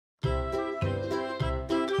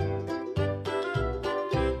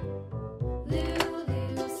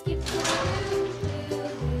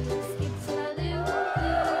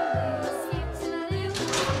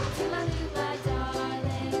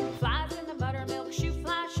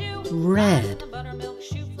Red. Buttermilk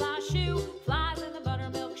shoe, fly shoe. Flies in the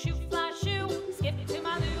buttermilk shoe, fly shoe. Skip to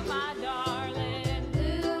my Lou, my darling.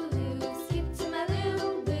 Lulu, skip to my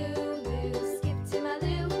Lou, Lulu, skip to my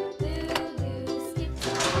Lou, Lulu, skip to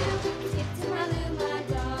my Lou, skip to my Lou, my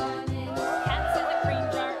darling. Cats in the cream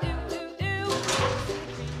jar, ooh, ooh, ooh. Cats in the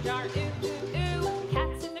cream jar, ooh, ooh, ooh.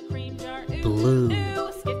 Cats in the cream jar, ooh, Blue.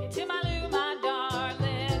 ooh. Skip to my Lou, my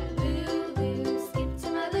darling. Lulu, skip to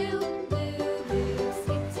my Lou, Lulu,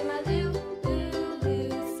 skip to my Lou,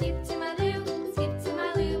 Lulu, skip to my Lou, skip to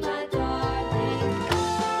my Lou, my darling.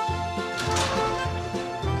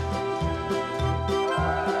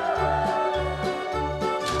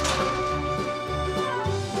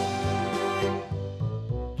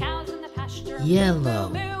 Cows in the pasture, moo, Yellow.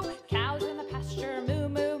 moo, moo. Cows in the pasture, moo,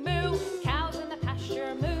 moo, moo. Cows in the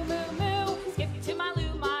pasture, moo, moo, moo. Skip to my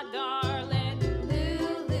Lou, my darling.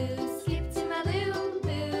 Lulu, skip to my Lou,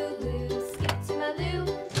 Lulu, skip to my Lou,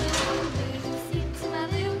 Lulu, skip to my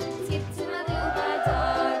Lou, skip to my Lou, my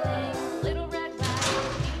darling. Little red wagon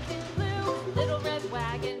painted blue. Little red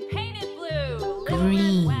wagon painted blue. Little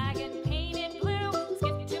Green. red wagon painted blue.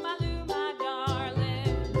 Skip to my Lou, my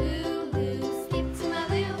darling. Lulu, skip to my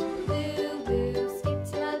Lou, Lulu, skip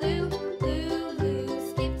to my Lou,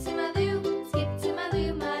 Lulu, skip to my Lou, skip to my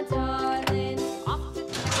Lou, my darling. Off to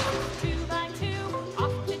Texas, 2x2.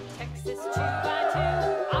 Off to Texas, 2x2.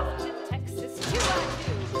 Off to Texas,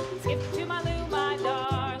 2x2. Skip to my Lou, my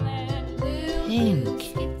darling. Lulu, Pink.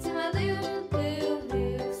 skip to my Lou,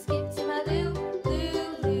 Lulu, skip to my Lou,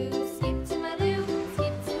 Lulu, skip to my Lou,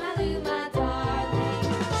 skip to my Lou, my darling.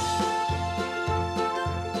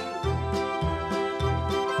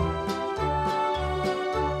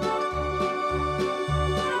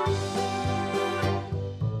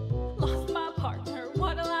 Lost my partner,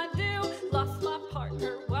 what'll I do? Lost my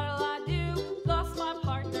partner, what'll I do? Lost my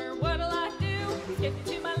partner, what'll I do? Skip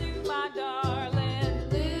to my Lou, my darling.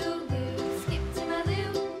 Lulu, skip to my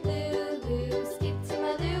Lou, Lulu, skip to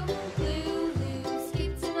my Lou, Lulu,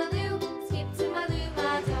 skip to my Lou, skip to my Lou,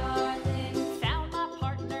 my darling. Found my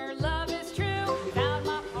partner, love is true. Found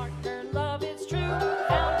my partner, love is true.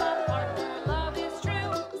 Found my partner, love is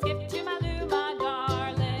true. Skip to my Lou, my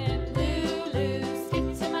darling. Lulu, skip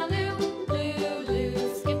to my Lou,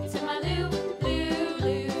 Lulu, skip to my Lou,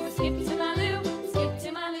 Lulu, skip to my Lou, skip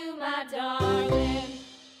to my Lou, my darling.